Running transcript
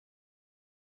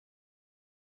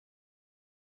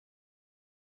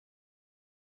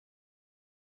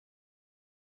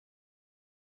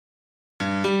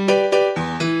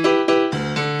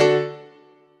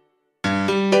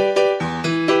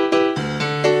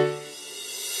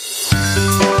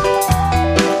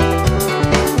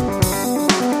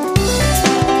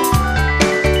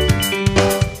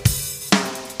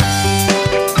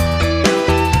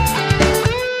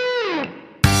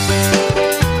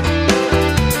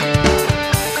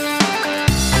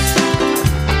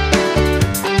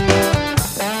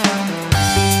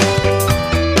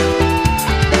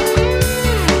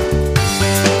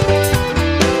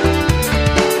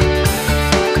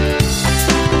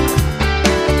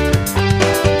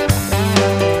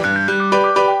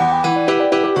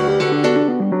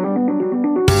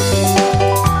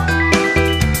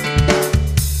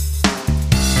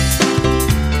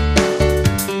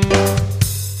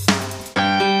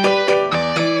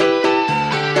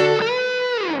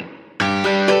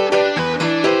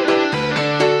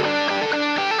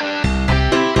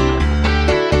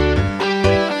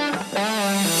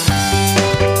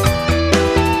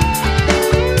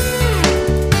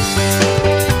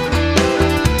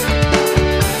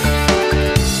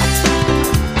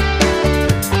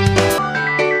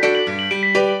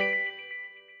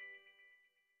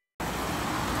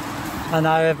And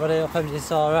hi everybody, hope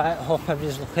everybody's alright, hope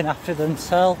everybody's looking after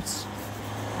themselves,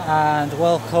 and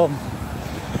welcome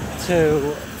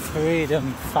to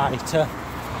Freedom Fighter.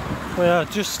 We are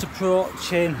just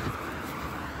approaching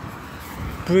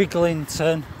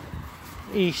Bridlington,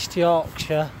 East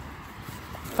Yorkshire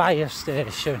Fire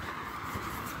Station,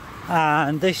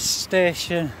 and this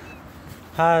station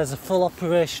has a full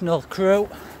operational crew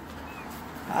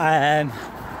and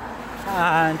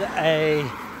a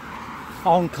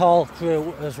on-call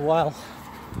crew as well.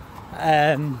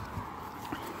 It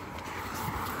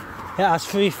has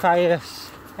 3 fire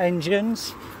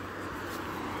engines.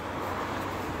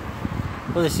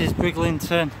 Well, this is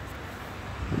Bridlington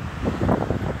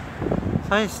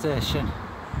Fire Station,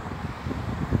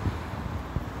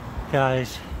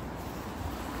 guys.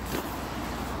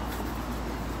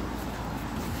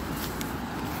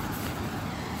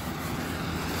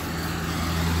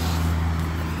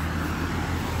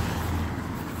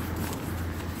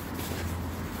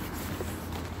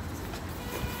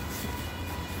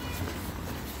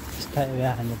 Better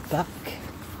behind the back.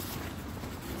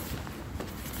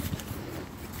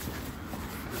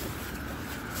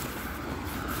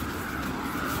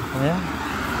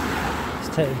 Yeah,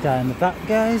 let's take it down the back,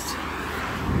 guys.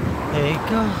 There you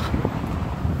go.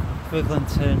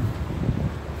 Bridlington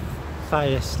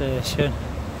Fire Station.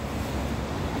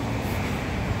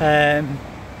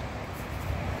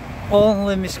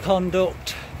 Only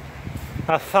misconduct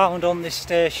I found on this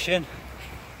station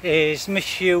is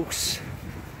misuse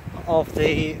of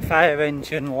the fire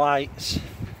engine lights.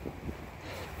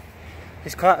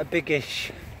 It's quite a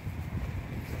biggish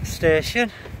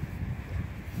station.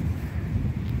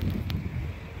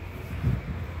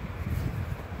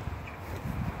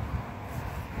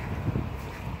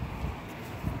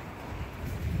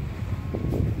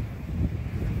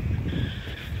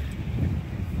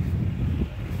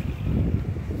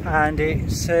 And it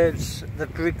serves the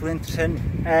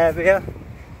Bridlington area,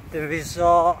 the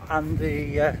resort and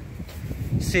the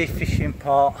sea fishing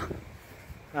port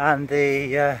and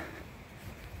the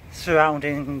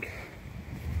surrounding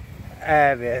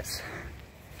areas.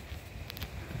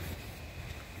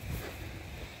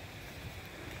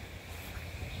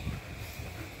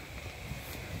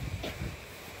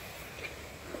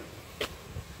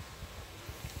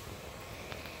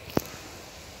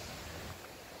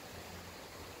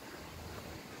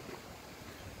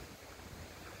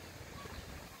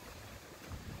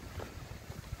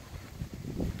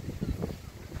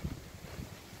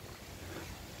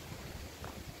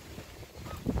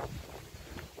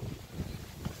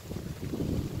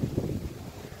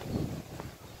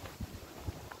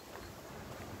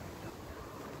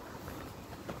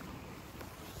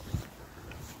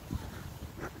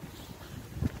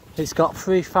 It's got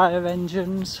 3 fire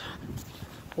engines,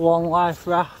 1 life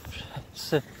raft,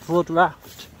 it's a flood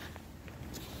raft,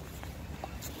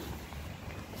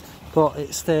 but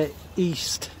it's the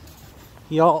East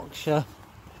Yorkshire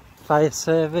Fire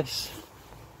Service,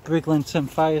 Bridlington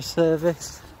Fire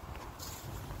Service.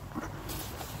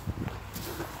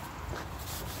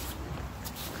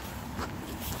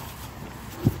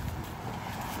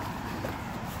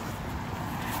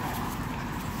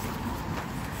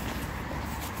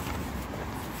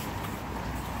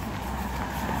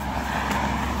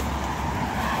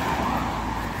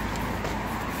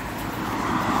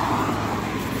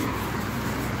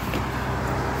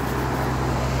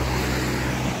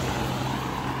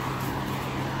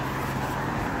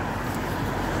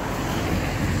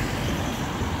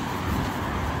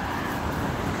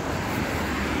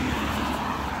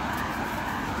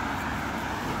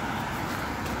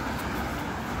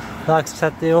 Like I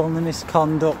said, the only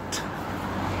misconduct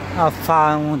I've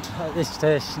found at this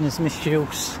station is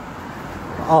misuse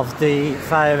of the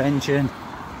fire engine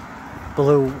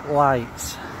blue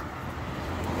lights.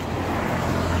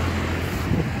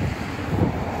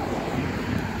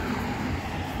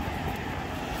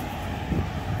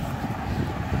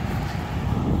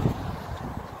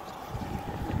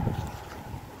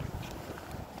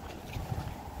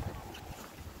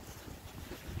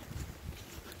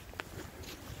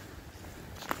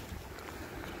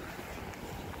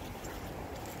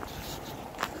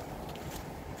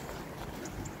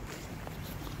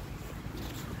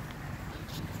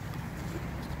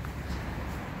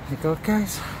 There you go,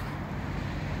 guys.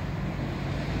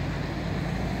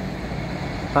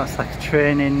 That's like a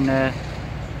training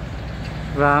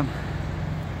ram.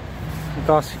 Of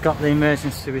course, we've got the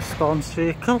emergency response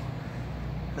vehicle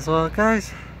as well,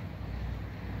 guys.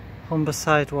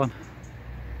 Humberside one.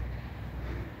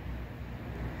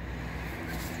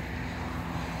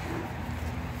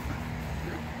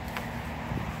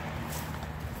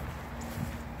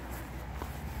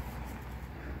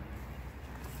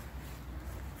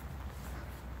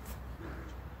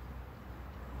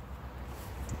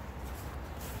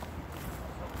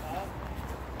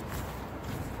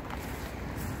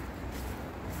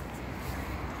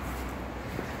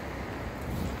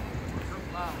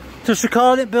 Just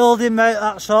recording building, mate,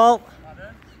 that's all.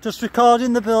 Pardon? Just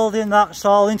recording the building, that's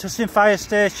all. Interesting fire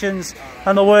stations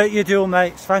and the work you do,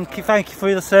 mate. Thank you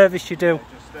for the service you do.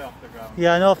 Just stay off the ground.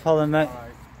 Yeah, no problem, mate. Alright.